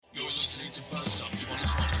listening to Buzzsaw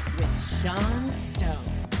 2020 with Sean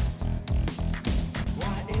Stone.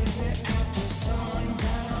 Why is it after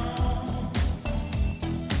sundown?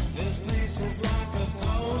 This place is like a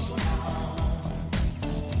ghost town.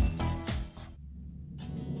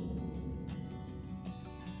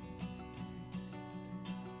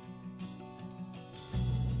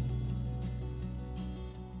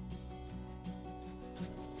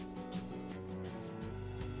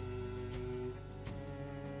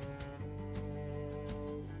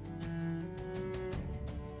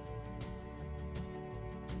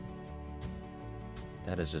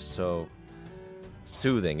 That is just so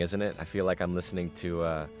soothing, isn't it? I feel like I'm listening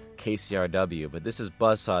to KCRW, but this is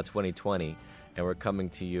Buzzsaw 2020, and we're coming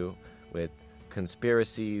to you with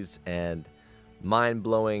conspiracies and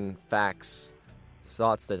mind-blowing facts,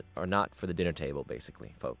 thoughts that are not for the dinner table,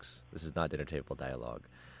 basically, folks. This is not dinner table dialogue.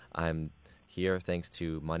 I'm here thanks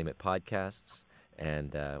to Monument Podcasts,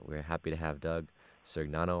 and we're happy to have Doug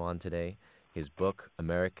Sirignano on today. His book,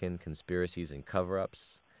 American Conspiracies and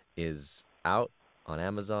Cover-Ups, is out on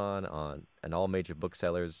Amazon, and all major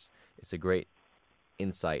booksellers. It's a great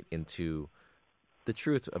insight into the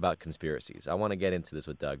truth about conspiracies. I want to get into this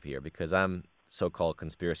with Doug here because I'm so-called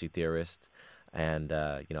conspiracy theorist, and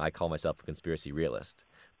I call myself a conspiracy realist.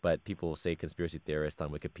 But people will say conspiracy theorist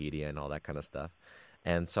on Wikipedia and all that kind of stuff.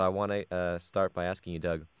 And so I want to start by asking you,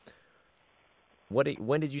 Doug,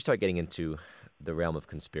 when did you start getting into the realm of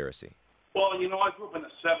conspiracy? Well, I grew up in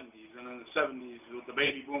the 70s, and in the 70s, with the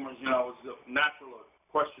baby boomers, it was natural to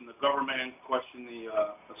question the government, question the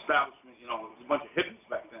establishment. It was a bunch of hippies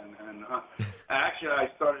back then. And actually, I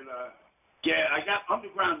started, I got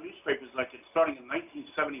underground newspapers, starting in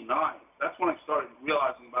 1979. That's when I started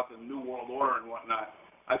realizing about the New World Order and whatnot.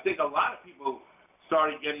 I think a lot of people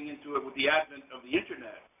started getting into it with the advent of the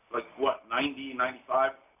Internet, 90,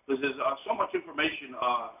 95, because there's so much information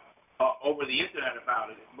over the Internet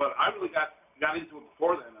about it. But I really got into it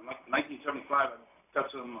before then. In 1975, I got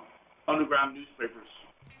some underground newspapers.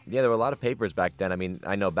 Yeah, there were a lot of papers back then. I mean,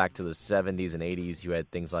 I know back to the 70s and 80s, you had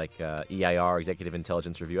things like EIR, Executive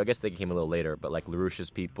Intelligence Review. I guess they came a little later, but like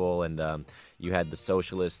LaRouche's people, and you had the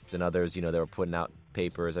socialists and others, they were putting out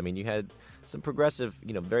papers. I mean, you had some progressive,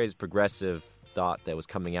 very progressive thought that was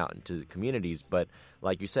coming out into the communities. But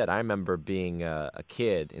like you said, I remember being a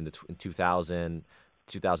kid in 2000,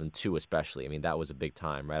 2002 especially. I mean, that was a big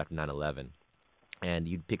time, right after 9/11. And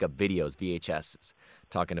you'd pick up videos, VHSs,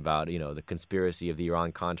 talking about, the conspiracy of the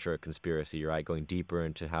Iran-Contra conspiracy, right? Going deeper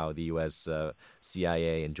into how the U.S.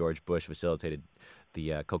 CIA and George Bush facilitated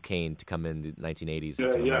the cocaine to come in the 1980s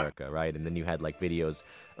into America, right? And then you had videos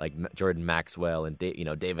like Jordan Maxwell and David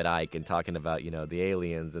Icke and talking about the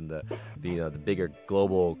aliens and the bigger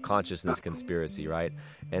global consciousness conspiracy, right?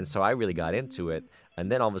 And so I really got into it.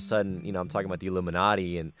 And then all of a sudden, I'm talking about the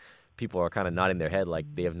Illuminati, and people are kind of nodding their head like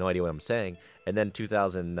they have no idea what I'm saying. And then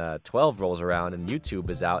 2012 rolls around and YouTube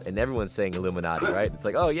is out and everyone's saying Illuminati, right? It's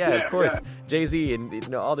like, oh yeah, of course, Jay-Z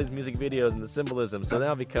and all these music videos and the symbolism. So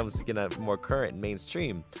now it becomes more current and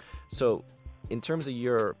mainstream. So in terms of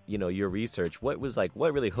your research, what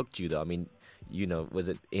really hooked you though? I mean, was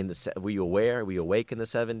it were you aware, were you awake in the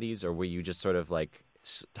 70s, or were you just sort of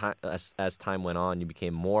as time went on, you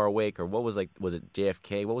became more awake, or what was it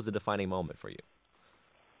JFK? What was the defining moment for you?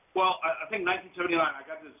 Well, I think 1979, I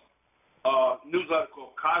got this newsletter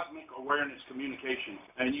called Cosmic Awareness Communications,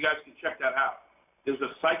 and you guys can check that out. There was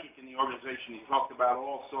a psychic in the organization. He talked about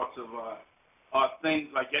all sorts of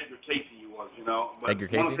things like Edgar Cayce was, But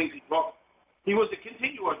Edgar Cayce? One of the things he was a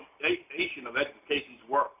continuation of Edgar Cayce's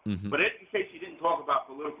work. Mm-hmm. But Edgar Cayce didn't talk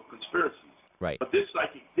about political conspiracies. Right. But this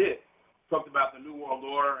psychic did. Talked about the New World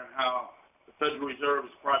Order and how the Federal Reserve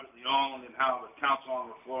is privately owned and how the Council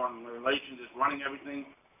on Foreign Relations is running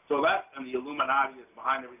everything. So and the Illuminati is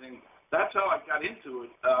behind everything. That's how I got into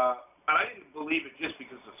it. But I didn't believe it just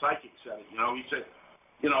because the psychic said it. He said,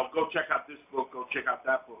 go check out this book, go check out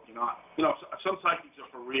that book. Some psychics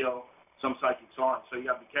are for real, some psychics aren't, so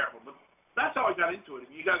you got to be careful. But that's how I got into it.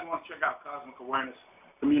 If you guys want to check out Cosmic Awareness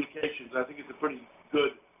Communications, I think it's a pretty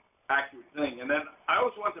good, accurate thing. And then I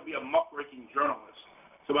always wanted to be a muckraking journalist.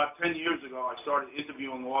 So about 10 years ago, I started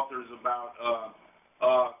interviewing authors about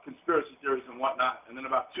conspiracy theories and whatnot. And then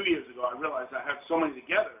about 2 years ago, I realized I had so many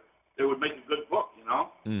together, they would make a good book,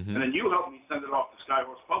 Mm-hmm. And then you helped me send it off to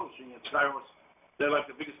Skyhorse Publishing. And Skyhorse, they're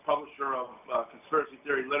the biggest publisher of conspiracy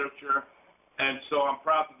theory literature. And so I'm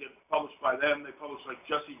proud to get published by them. They publish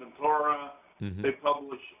Jesse Ventura. Mm-hmm. They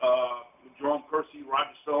publish Jerome Kersey,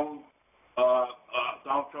 Roger Stone,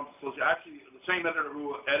 Donald Trump's associate. Actually, the same editor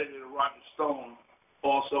who edited Roger Stone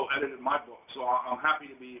also edited my book. So I'm happy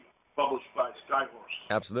to be published by Skyhorse.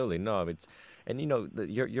 Absolutely. No, And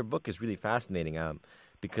your book is really fascinating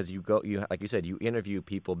because you like you said, you interview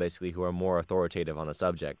people basically who are more authoritative on a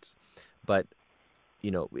subject, but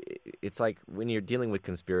it's like when you're dealing with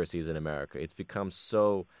conspiracies in America, it's become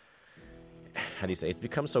so, how do you say, it's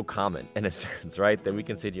become so common in a sense, right? That we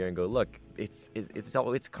can sit here and go, look, it's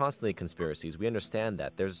constantly conspiracies. We understand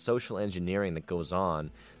that. There's social engineering that goes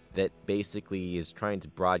on that basically is trying to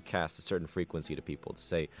broadcast a certain frequency to people to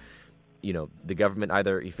say, the government,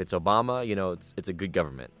 either if it's Obama, it's a good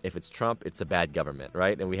government. If it's Trump, it's a bad government,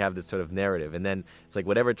 right? And we have this sort of narrative. And then it's like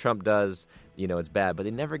whatever Trump does, it's bad. But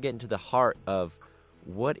they never get into the heart of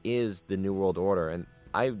what is the New World Order. And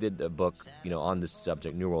I did a book, on this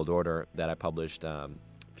subject, New World Order, that I published a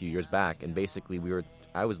few years back. And basically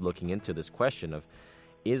I was looking into this question of,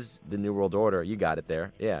 is the New World Order, you got it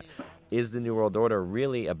there, yeah, is the New World Order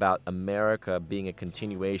really about America being a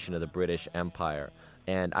continuation of the British Empire?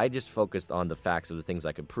 And I just focused on the facts of the things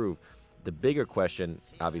I could prove. The bigger question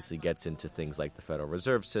obviously gets into things like the Federal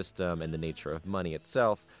Reserve System and the nature of money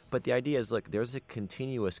itself. But the idea is, look, there's a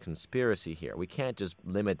continuous conspiracy here. We can't just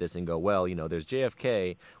limit this and go, well, there's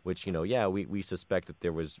JFK, which, we suspect that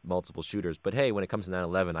there was multiple shooters. But hey, when it comes to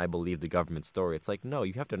 9/11, I believe the government story. It's like, no,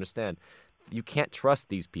 you have to understand, you can't trust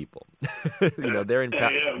these people. They're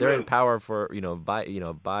in power for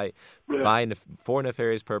for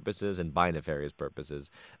nefarious purposes and by nefarious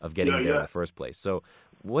purposes of getting there in the first place. So,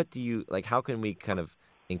 what do you like? How can we kind of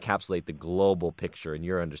encapsulate the global picture in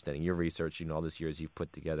your understanding, your research? All these years you've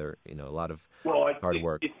put together, a lot of hard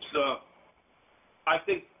work. I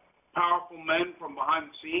think powerful men from behind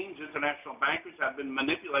the scenes, international bankers, have been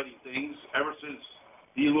manipulating things ever since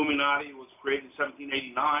the Illuminati was created in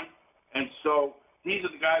 1789. And so these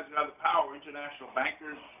are the guys who have the power, international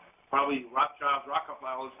bankers, probably Rothschilds,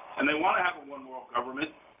 Rockefellers, and they want to have a one-world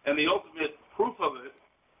government. And the ultimate proof of it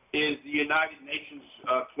is the United Nations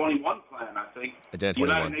 21 plan, I think. Agenda 21. The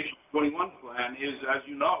United Nations 21 plan is, as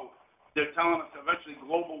you know, they're telling us eventually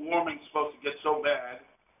global warming is supposed to get so bad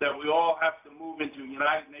that we all have to move into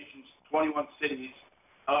United Nations 21 cities.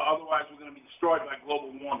 Otherwise, we're going to be destroyed by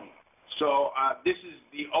global warming. So this is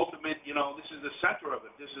the ultimate, this is the center of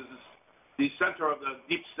it. This is the center of the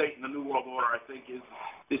deep state in the New World Order, I think, is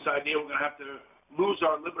this idea we're going to have to lose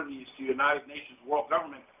our liberties to United Nations world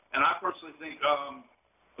government. And I personally think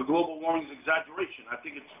the global warming is exaggeration. I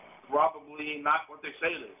think it's probably not what they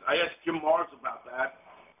say it is. I asked Jim Marrs about that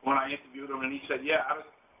when I interviewed him, and he said, yeah,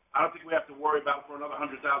 I don't think we have to worry about it for another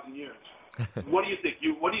 100,000 years. What do you think?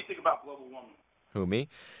 What do you think about global warming? Who, me?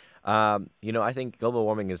 I think global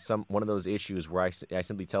warming is one of those issues where I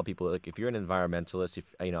simply tell people, look, if you're an environmentalist,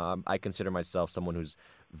 I consider myself someone who's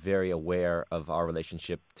very aware of our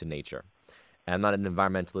relationship to nature. And I'm not an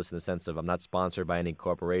environmentalist in the sense of I'm not sponsored by any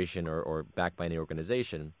corporation or backed by any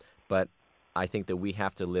organization, but I think that we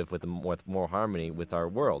have to live with more harmony with our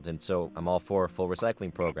world. And so I'm all for full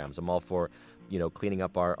recycling programs. I'm all for, cleaning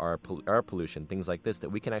up our air pollution, things like this, that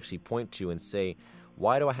we can actually point to and say,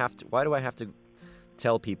 why do I have to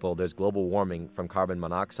tell people there's global warming from carbon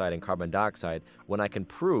monoxide and carbon dioxide when I can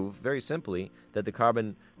prove very simply that the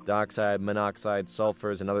carbon dioxide, monoxide,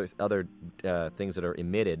 sulfurs, and other things that are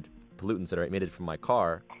emitted, pollutants that are emitted from my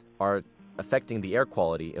car, are affecting the air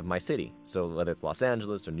quality of my city. So whether it's Los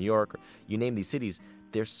Angeles or New York, or you name these cities,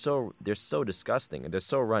 they're so disgusting and they're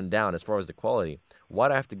so run down as far as the quality. Why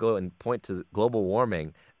do I have to go and point to global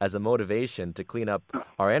warming as a motivation to clean up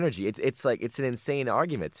our energy? It's like, it's an insane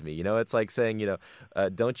argument to me. It's like saying,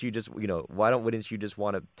 don't you just, wouldn't you just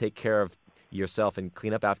want to take care of yourself and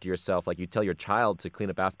clean up after yourself, like you tell your child to clean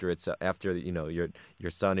up after your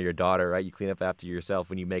son or your daughter, right? You clean up after yourself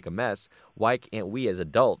when you make a mess. Why can't we as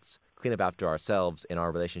adults clean up after ourselves in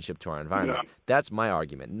our relationship to our environment? Yeah. That's my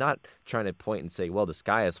argument, not trying to point and say, well, the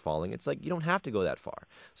sky is falling. It's like, you don't have to go that far.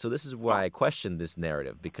 So this is why I question this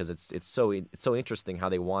narrative, because it's so interesting how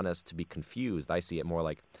they want us to be confused. I see it more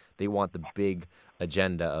like they want the big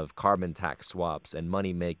agenda of carbon tax swaps and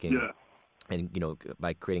money making. Yeah. And,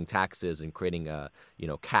 by creating taxes and creating,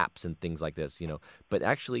 caps and things like this, But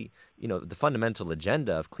actually, the fundamental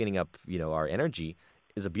agenda of cleaning up, our energy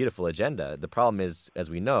is a beautiful agenda. The problem is, as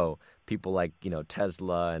we know, people like,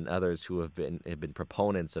 Tesla and others who have been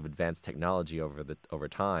proponents of advanced technology over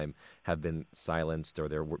time have been silenced, or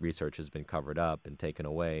their research has been covered up and taken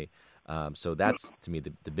away. So that's, to me,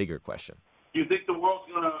 the bigger question. You think the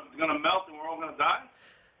world's gonna melt and we're all gonna die?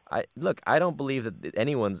 I don't believe that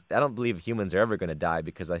I don't believe humans are ever going to die,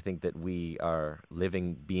 because I think that we are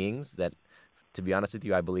living beings that, to be honest with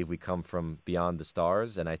you, I believe we come from beyond the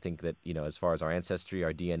stars. And I think that, as far as our ancestry,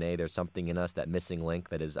 our DNA, there's something in us, that missing link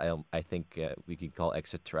that is, I think we could call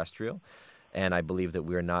extraterrestrial. And I believe that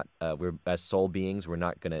we're not, we're as soul beings, we're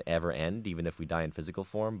not going to ever end, even if we die in physical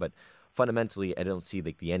form. But fundamentally, I don't see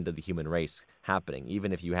the end of the human race happening.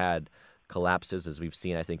 Even if you had collapses, as we've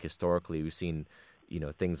seen, I think historically, we've seen,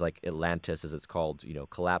 things like Atlantis, as it's called,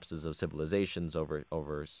 collapses of civilizations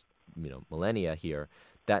over millennia here.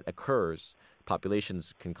 That occurs.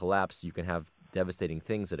 Populations can collapse. You can have devastating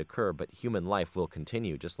things that occur, but human life will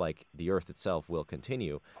continue, just like the Earth itself will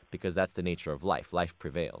continue, because that's the nature of life. Life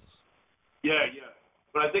prevails. Yeah.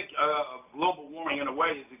 But I think global warming, in a way,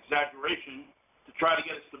 is exaggeration to try to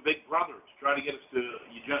get us to Big Brother, to try to get us to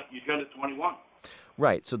Agenda 21.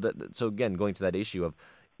 Right. So again, going to that issue of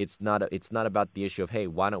it's not about the issue of, hey,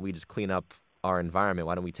 why don't we just clean up our environment?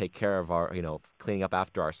 Why don't we take care of our, cleaning up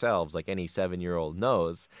after ourselves, like any 7-year-old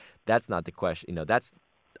knows? That's not the question.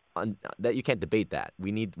 That you can't debate that.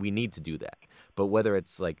 We need to do that. But whether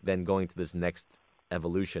it's like then going to this next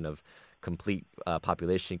evolution of complete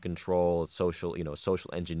population control, social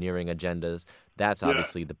engineering agendas, that's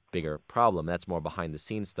obviously the bigger problem. That's more behind the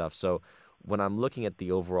scenes stuff. So when I'm looking at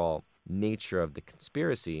the overall nature of the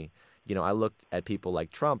conspiracy, I looked at people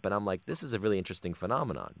like Trump and I'm like, this is a really interesting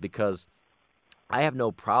phenomenon, because I have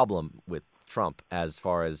no problem with Trump as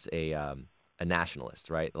far as a nationalist,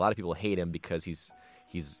 right? A lot of people hate him because he's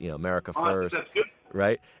America first,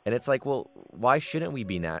 right? And it's like, well, why shouldn't we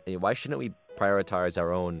prioritize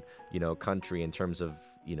our own country in terms of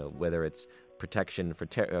whether it's protection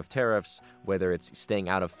of tariffs, whether it's staying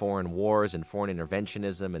out of foreign wars and foreign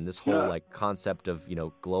interventionism, and this whole concept of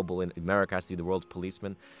global America has to be the world's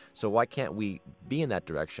policeman. So why can't we be in that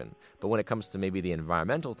direction? But when it comes to maybe the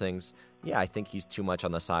environmental things, I think he's too much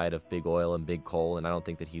on the side of big oil and big coal, and I don't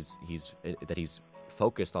think that he's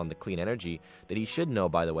focused on the clean energy that he should know,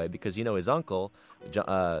 by the way, because his uncle,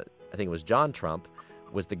 I think it was John Trump,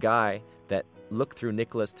 was the guy that looked through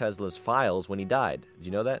Nikola Tesla's files when he died. Did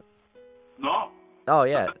you know that? No. Oh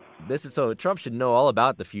yeah, so Trump should know all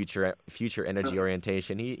about the future energy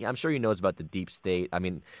orientation. I'm sure he knows about the deep state. I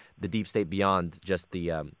mean, the deep state beyond just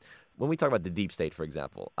the. When we talk about the deep state, for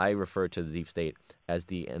example, I refer to the deep state as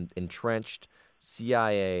the entrenched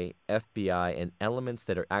CIA, FBI, and elements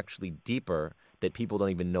that are actually deeper that people don't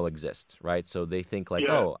even know exist, right? So they think like,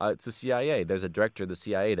 it's the CIA. There's a director of the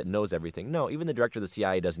CIA that knows everything. No, even the director of the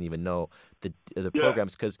CIA doesn't even know the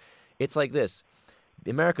programs, because it's like this.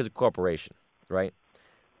 America's a corporation, right?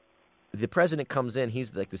 The president comes in,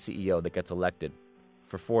 he's like the CEO that gets elected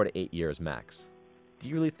for 4 to 8 years max. Do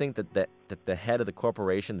you really think that the head of the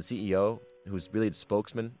corporation, the CEO, who's really the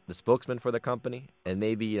spokesman for the company, and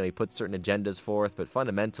maybe he puts certain agendas forth, but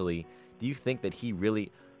fundamentally, do you think that he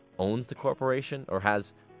really owns the corporation or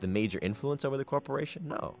has the major influence over the corporation?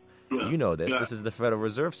 No. You know this. This is the Federal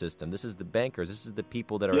Reserve System. This is the bankers. This is the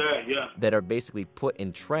people that are basically put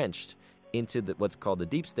entrenched into what's called the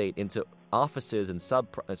deep state, into offices and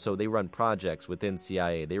so they run projects within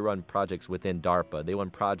CIA, they run projects within DARPA, they run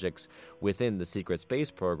projects within the secret space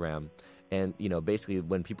program. And basically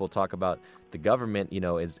when people talk about the government,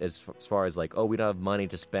 as far as like, oh, we don't have money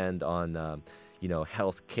to spend on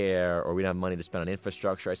health care, or we don't have money to spend on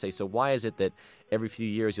infrastructure, I say, so why is it that every few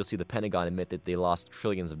years you'll see the Pentagon admit that they lost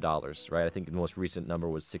trillions of dollars, right? I think the most recent number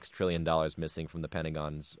was $6 trillion missing from the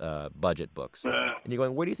Pentagon's budget books. And you're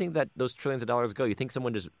going, where do you think that those trillions of dollars go? You think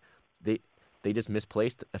someone they just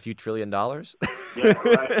misplaced a few $1 trillion?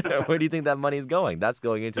 Right. Where do you think that money is going? That's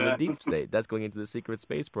going into the deep state. That's going into the secret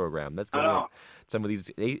space program. That's going into some of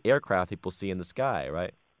these aircraft people see in the sky,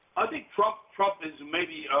 right? I think Trump is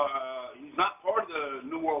maybe he's not part of the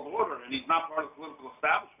New World Order, and he's not part of the political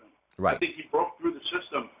establishment. Right. I think he broke through the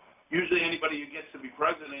system. Usually anybody who gets to be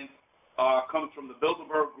president comes from the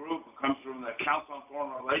Bilderberg Group, who comes from the Council on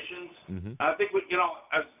Foreign Relations. Mm-hmm. I think,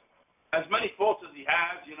 as many faults as he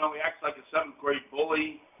has, he acts like a 7th-grade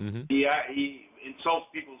bully. Mm-hmm. He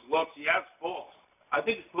insults people's looks. He has faults. I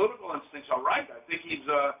think his political instincts are right. I think he's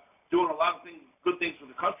doing a lot of good things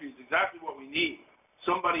for the country. It's exactly what we need.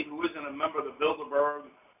 Somebody who isn't a member of the Bilderberg,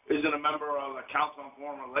 isn't a member of the Council on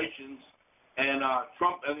Foreign Relations. And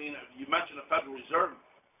Trump, you mentioned the Federal Reserve.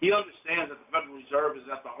 He understands that the Federal Reserve is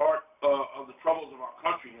at the heart of the troubles of our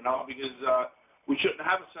country, because we shouldn't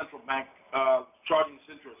have a central bank charging its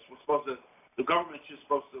interest. The government's just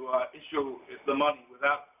supposed to issue the money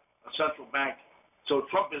without a central bank. So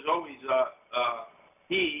Trump is always,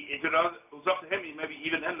 if it was up to him, he maybe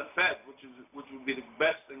even end the Fed, which would be the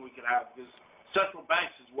best thing we could have, because central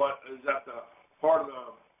banks is what is at the part of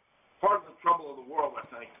the trouble of the world, I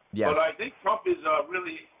think. Yes. But I think Trump is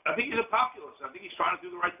I think he's a populist. I think he's trying to do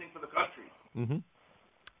the right thing for the country. Mm-hmm.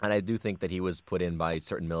 And I do think that he was put in by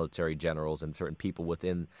certain military generals and certain people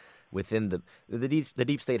within the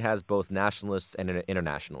deep state has both nationalists and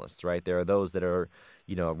internationalists, right? There are those that are,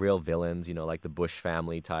 real villains, like the Bush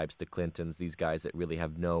family types, the Clintons, these guys that really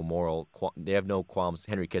have no they have no qualms.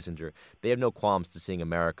 Henry Kissinger, they have no qualms to seeing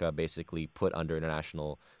America basically put under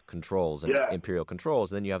international controls and imperial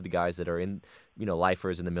controls. And then you have the guys that are in,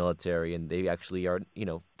 lifers in the military, and they actually are,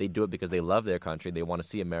 they do it because they love their country. They want to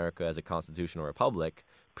see America as a constitutional republic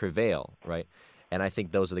prevail, right? And I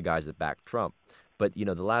think those are the guys that back Trump. But, you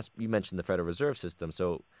mentioned the Federal Reserve System.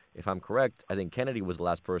 So if I'm correct, I think Kennedy was the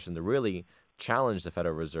last person to really challenge the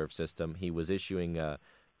Federal Reserve System. He was issuing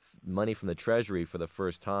money from the Treasury for the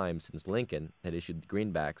first time since Lincoln had issued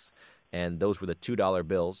greenbacks. And those were the $2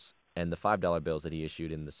 bills and the $5 bills that he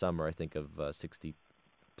issued in the summer, I think, of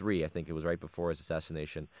 63. I think it was right before his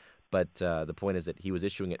assassination. But the point is that he was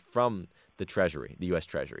issuing it from the Treasury, the U.S.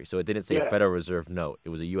 Treasury. So it didn't say a Federal Reserve note. It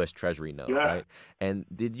was a U.S. Treasury note, right? And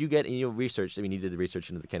did you get in your research, you did the research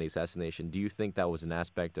into the Kennedy assassination, do you think that was an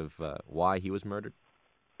aspect of why he was murdered?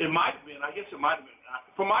 It might have been. I guess it might have been.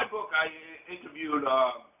 For my book, I interviewed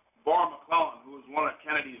Barr McClellan, who was one of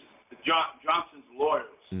Johnson's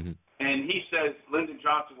lawyers. Mm-hmm. And he says Lyndon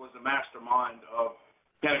Johnson was the mastermind of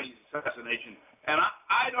Kennedy's assassination. And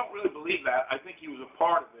I don't really believe that. I think he was a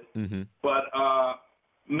part of it. Mm-hmm. But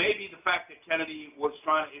maybe the fact that Kennedy was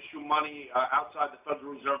trying to issue money outside the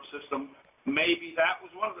Federal Reserve System, maybe that was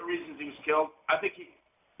one of the reasons he was killed. I think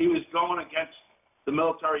he was going against the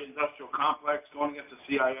military-industrial complex, going against the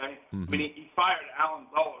CIA. Mm-hmm. I mean, he fired Allen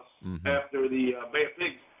Dulles after the Bay of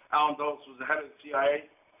Pigs. Allen Dulles was the head of the CIA.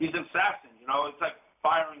 He's an assassin, It's like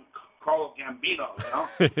firing Carlo Gambino,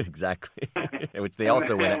 Exactly. Which they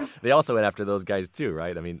also went. They also went after those guys too,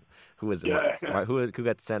 right? I mean, who was it? Who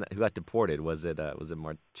got deported? Was it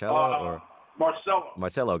Marcello or Marcello?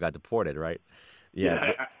 Marcello got deported, right?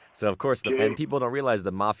 Yeah. So of course, and people don't realize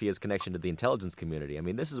the mafia's connection to the intelligence community. I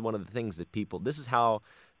mean, this is one of the things that this is how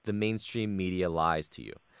the mainstream media lies to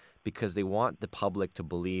you, because they want the public to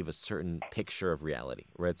believe a certain picture of reality,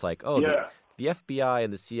 where it's like, the FBI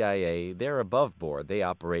and the CIA, they're above board. They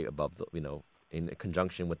operate above the, in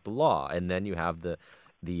conjunction with the law. And then you have the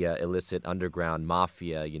illicit underground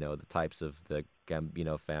mafia, the types of the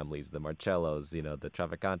Gambino families, the Marcellos, the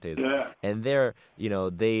Traficantes. Yeah. And they're,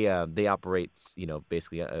 they operate,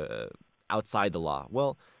 basically outside the law.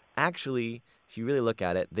 Well, actually, if you really look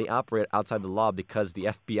at it, they operate outside the law because the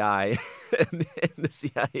FBI and the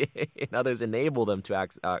CIA and others enable them to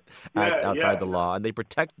act outside the law, and they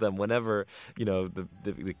protect them whenever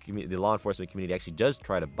the law enforcement community actually does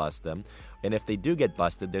try to bust them. And if they do get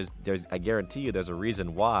busted, there's I guarantee you there's a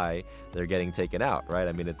reason why they're getting taken out, right?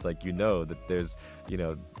 I mean, it's like that there's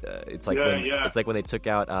it's like when they took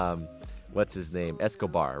out what's his name,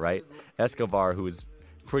 Escobar, right? Escobar, who's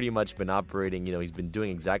pretty much been operating, he's been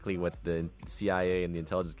doing exactly what the CIA and the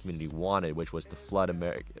intelligence community wanted, which was to flood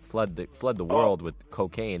the world with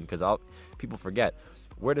cocaine, because people forget,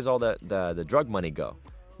 where does all the drug money go?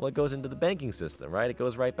 Well, it goes into the banking system, right? It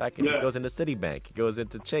goes right back in, It goes into Citibank, it goes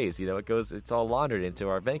into Chase, it's all laundered into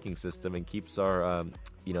our banking system and keeps our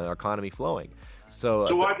our economy flowing.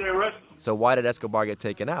 So why did they arrest him? So why did Escobar get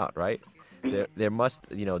taken out, right? There must,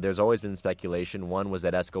 there's always been speculation. One was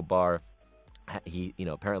that Escobar, he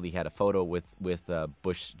apparently had a photo with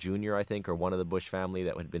Bush Jr., I think, or one of the Bush family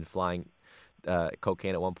that had been flying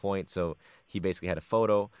cocaine at one point. So he basically had a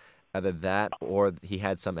photo. Either that, or he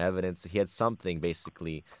had some evidence. He had something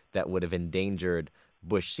basically that would have endangered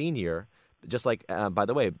Bush Sr. Just like, by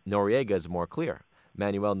the way, Noriega is more clear.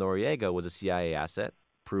 Manuel Noriega was a CIA asset,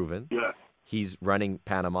 proven. Yeah. He's running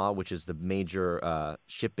Panama, which is the major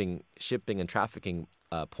shipping and trafficking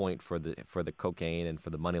point for the cocaine and for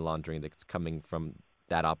the money laundering that's coming from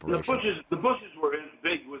that operation. The Bushes were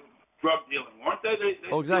big with drug dealing, weren't they?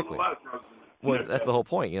 They exactly. A lot of drugs. Well, that's the whole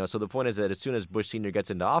point, So the point is that as soon as Bush Sr.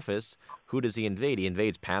 gets into office, who does he invade? He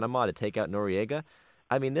invades Panama to take out Noriega.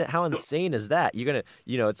 I mean, how insane is that? You're gonna,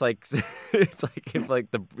 it's like if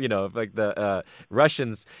the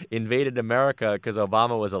Russians invaded America because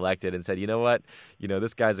Obama was elected and said, you know what,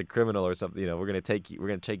 this guy's a criminal or something. We're gonna take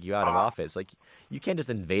you out of office. Like, you can't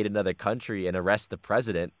just invade another country and arrest the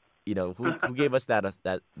president. Who gave us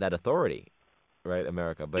that authority, right?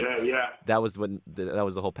 America. But that was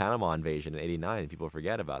the whole Panama invasion in '89. People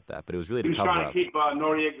forget about that, but it was really to cover up. He was trying to keep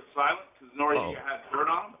Noriega silent because Noriega had dirt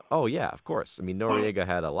on him. Oh yeah, of course. I mean, Noriega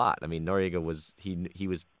had a lot. I mean, Noriega was he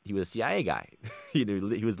was a CIA guy. He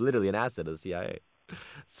was literally an asset of the CIA.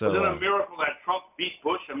 So was it a miracle that Trump beat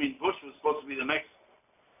Bush? I mean, Bush was supposed to be the next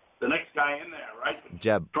guy in there, right?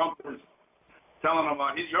 Jeb. Trump is. telling them,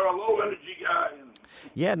 you're a low energy guy. And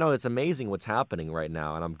Yeah, no, it's amazing what's happening right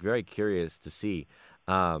now, and I'm very curious to see.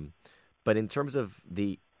 But in terms of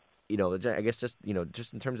the, I guess just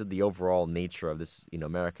in terms of the overall nature of this,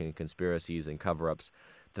 American conspiracies and cover-ups,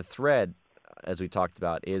 the thread, as we talked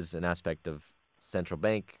about, is an aspect of central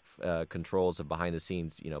bank controls of behind the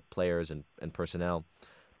scenes, players and personnel.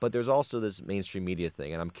 But there's also this mainstream media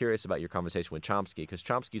thing, and I'm curious about your conversation with Chomsky, because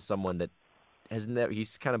Chomsky's someone that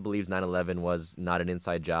he's kind of believes 9/11 was not an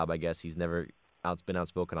inside job. I guess he's never been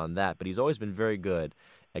outspoken on that, but he's always been very good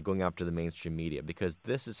at going after the mainstream media, because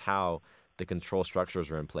this is how the control structures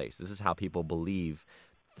are in place. This is how people believe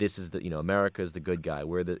this is America is the good guy.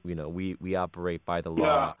 We're we operate by the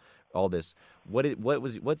law. Yeah. All this.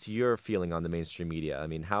 What's your feeling on the mainstream media? I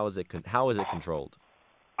mean, how is it controlled?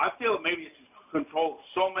 I feel maybe it's controlled.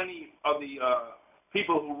 So many of the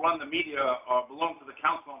people who run the media belong to the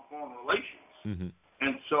Council on Foreign Relations. Mm-hmm.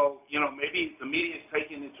 And so, maybe the media is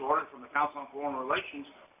taking its order from the Council on Foreign Relations,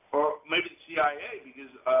 or maybe the CIA, because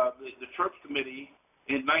the Church Committee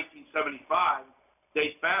in 1975,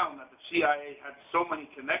 they found that the CIA had so many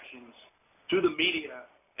connections to the media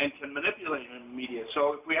and can manipulate the media.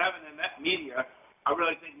 So if we have an inept media, I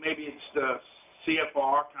really think maybe it's the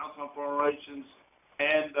CFR, Council on Foreign Relations,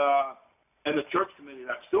 and the Church Committee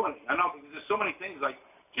that's doing it. I know, because there's so many things, like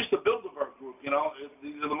just the Bilderberg Group, these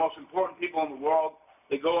are the most important people in the world.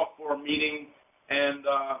 They go up for a meeting, and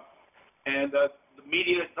the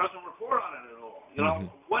media doesn't report on it at all.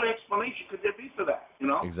 Mm-hmm. What explanation could there be for that?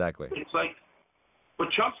 Exactly. It's like, but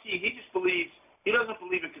Chomsky, he doesn't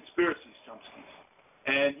believe in conspiracies, Chomsky.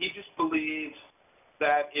 And he just believes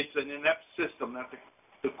that it's an inept system, that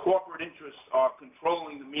the corporate interests are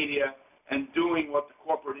controlling the media and doing what the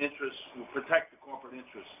corporate interests will protect the corporate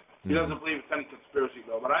interests. He doesn't believe it's any conspiracy,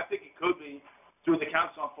 though. But I think it could be through the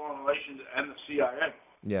Council on Foreign Relations and the CIA.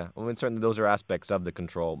 Yeah, well, and certainly those are aspects of the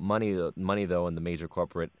control. Money, though, and the major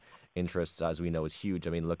corporate interests, as we know, is huge. I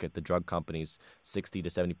mean, look at the drug companies. 60 to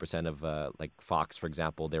 70% of, like Fox, for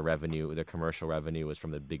example, their commercial revenue is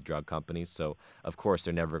from the big drug companies. So, of course,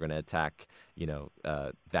 they're never going to attack,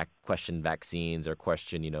 question vaccines or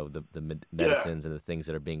question, the medicines and the things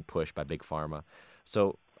that are being pushed by big pharma.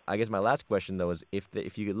 So, I guess my last question, though, is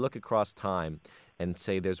if you could look across time and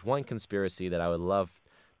say there's one conspiracy that I would love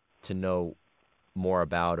to know more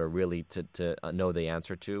about, or really to know the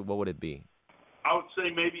answer to, what would it be? I would say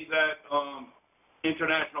maybe that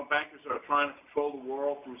international bankers are trying to control the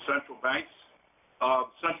world through central banks.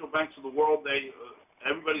 Central banks of the world,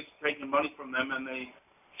 everybody's taking money from them, and they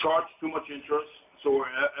charge too much interest, so we're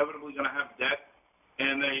inevitably going to have debt.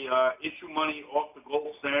 And they issue money off the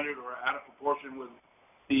gold standard or out of proportion with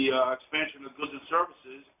the expansion of goods and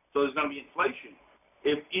services, so there's going to be inflation.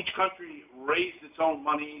 If each country raised its own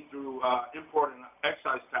money through import and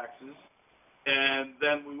excise taxes, and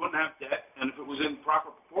then we wouldn't have debt, and if it was in proper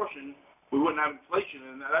proportion, we wouldn't have inflation,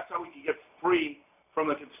 and that's how we could get free from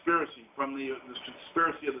the conspiracy, from the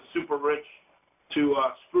conspiracy of the super rich to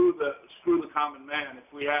screw the common man. If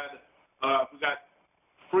we got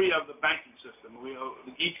free of the banking system,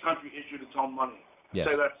 each country issued its own money. Yes.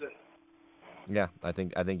 Say that's it. Yeah, I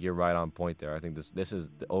think you're right on point there. I think this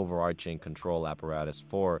is the overarching control apparatus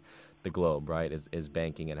for the globe, right? Is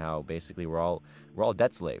banking, and how basically we're all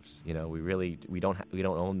debt slaves. We don't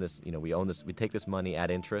own this. We own this. We take this money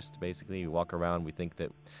at interest. Basically, we walk around. We think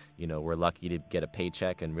that we're lucky to get a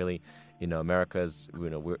paycheck, and really, America's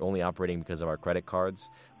we're only operating because of our credit cards.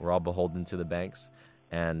 We're all beholden to the banks,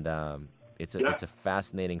 and it's a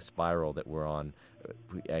fascinating spiral that we're on.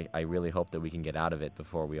 I really hope that we can get out of it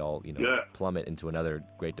before we all plummet into another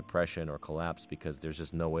Great Depression or collapse, because there's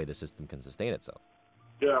just no way the system can sustain itself.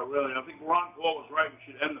 Yeah, really. I think Ron Paul was right. We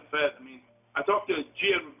should end the Fed. I mean, I talked to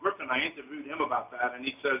G. Edward Griffin. I interviewed him about that, and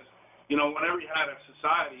he says, whenever you had a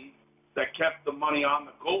society that kept the money on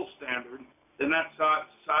the gold standard, then that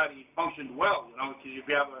society functioned well, because if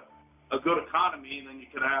you have a good economy, then you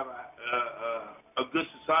could have a good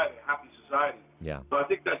society, a happy society. Yeah. So I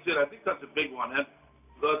think that's it. I think that's a big one. And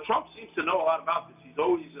Trump seems to know a lot about this. He's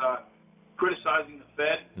always criticizing the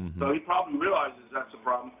Fed, so he probably realizes that's a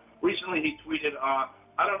problem. Recently he tweeted,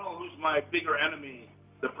 I don't know who's my bigger enemy,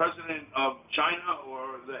 the president of China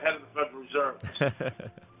or the head of the Federal Reserve.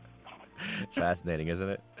 Fascinating, isn't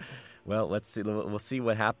it? Well, let's see. We'll see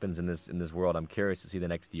what happens in this world. I'm curious to see the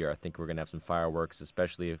next year. I think we're going to have some fireworks,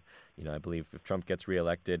 especially if, I believe if Trump gets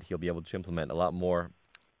reelected, he'll be able to implement a lot more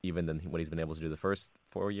even than what he's been able to do the first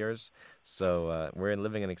 4 years. So we're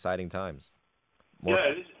living in exciting times. More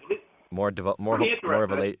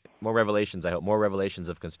revelations. I hope more revelations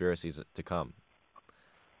of conspiracies to come.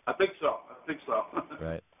 I think so.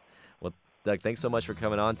 Right. Well, Doug, thanks so much for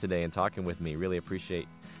coming on today and talking with me. Really appreciate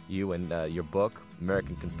you and your book,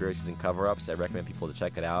 American Conspiracies and Cover-Ups. I recommend people to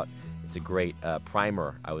check it out. It's a great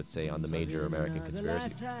primer, I would say, on the major American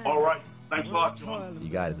conspiracies. All right. Thanks a lot, John. You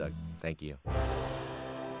got it, Doug. Thank you.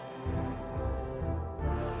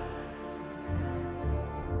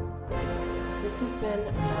 This has been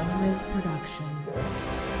a Monuments production.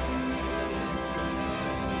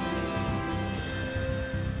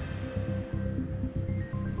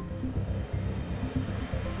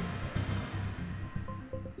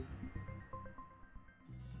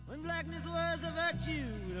 When blackness was a virtue,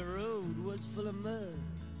 the road was full of mud.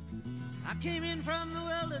 I came in from the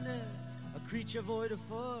wilderness, a creature void of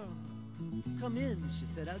form. Come in, she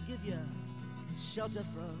said, I'll give you shelter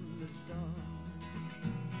from the storm.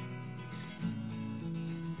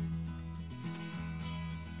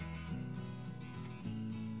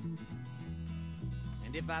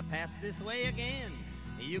 And if I pass this way again,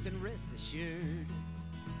 you can rest assured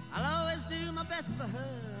I'll always do my best for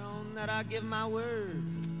her, on that I give my word.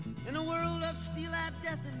 In a world of steel-eyed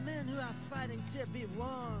death and men who are fighting to be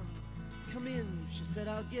warm, come in, she said,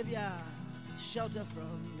 I'll give ya shelter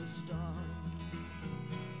from the storm.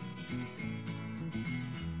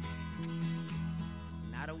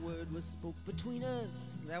 Not a word was spoke between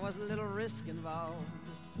us, there was little risk involved.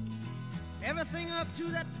 Everything up to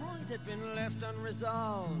that point had been left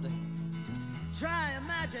unresolved. Try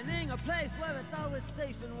imagining a place where it's always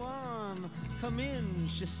safe and warm. Come in,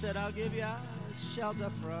 she said, I'll give you shelter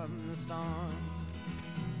from the storm.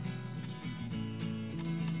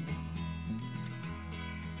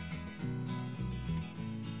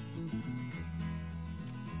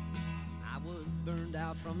 I was burned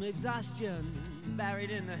out from exhaustion, buried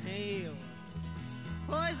in the hail,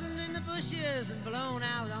 poisoned in the bushes and blown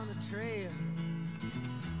out on the trail.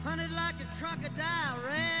 Hunted like a crocodile,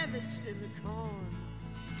 ravaged in the corn.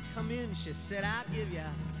 Come in, she said, I'll give you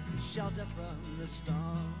shelter from the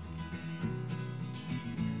storm.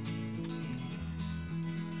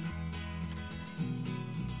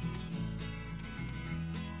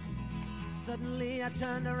 Suddenly I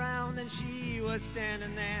turned around and she was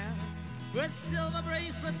standing there, with silver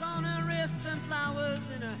bracelets on her wrists and flowers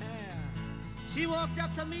in her hair. She walked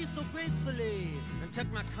up to me so gracefully and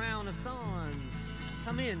took my crown of thorns.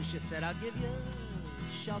 Come in, she said, I'll give you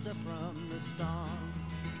shelter from the storm.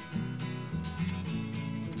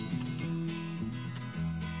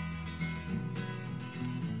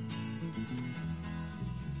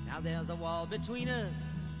 Now there's a wall between us,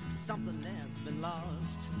 something that's been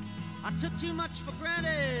lost. I took too much for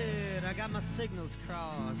granted, I got my signals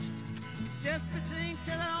crossed. Just between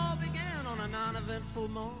till it all began on a non-eventful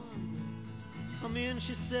morn. Come in,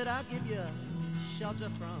 she said, I'll give you shelter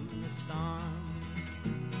from the storm.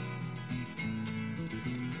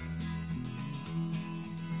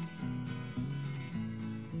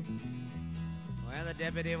 Well, the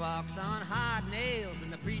deputy walks on hard nails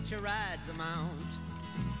and the preacher rides a mount.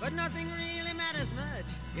 But nothing really matters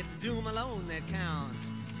much, it's doom alone that counts.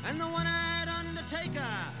 And the one-eyed undertaker,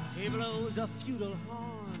 he blows a feudal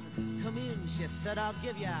horn. Come in, she said, I'll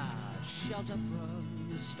give ya shelter from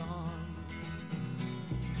the storm.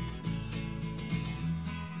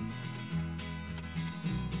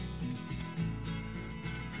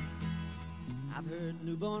 I've heard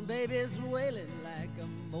newborn babies wailing like a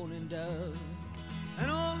moaning dove, and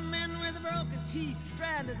old men with broken teeth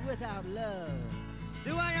stranded without love.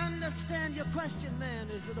 Do I understand your question, man?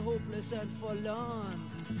 Is it hopeless and forlorn?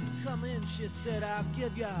 Come in, she said, I'll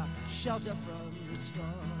give you shelter from the storm.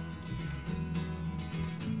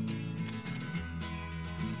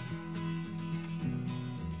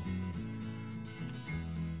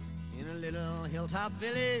 In a little hilltop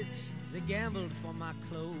village, they gambled for my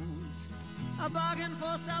clothes. I bargained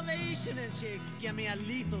for salvation and she gave me a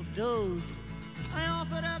lethal dose. I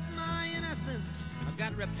offered up my innocence, I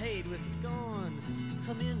got repaid with scorn.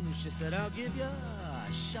 Come in, she said, I'll give you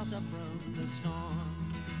shelter from the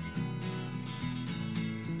storm.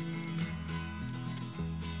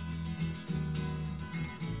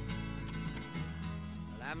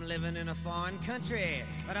 Well, I'm living in a foreign country,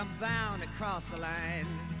 but I'm bound to cross the line.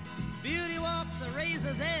 Beauty walks a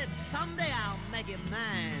razor's edge, someday I'll make it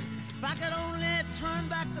mine. If I could only turn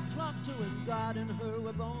back the clock to when God and her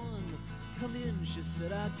were born. Come in, she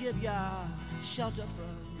said, I'll give ya shelter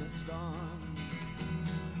from the storm.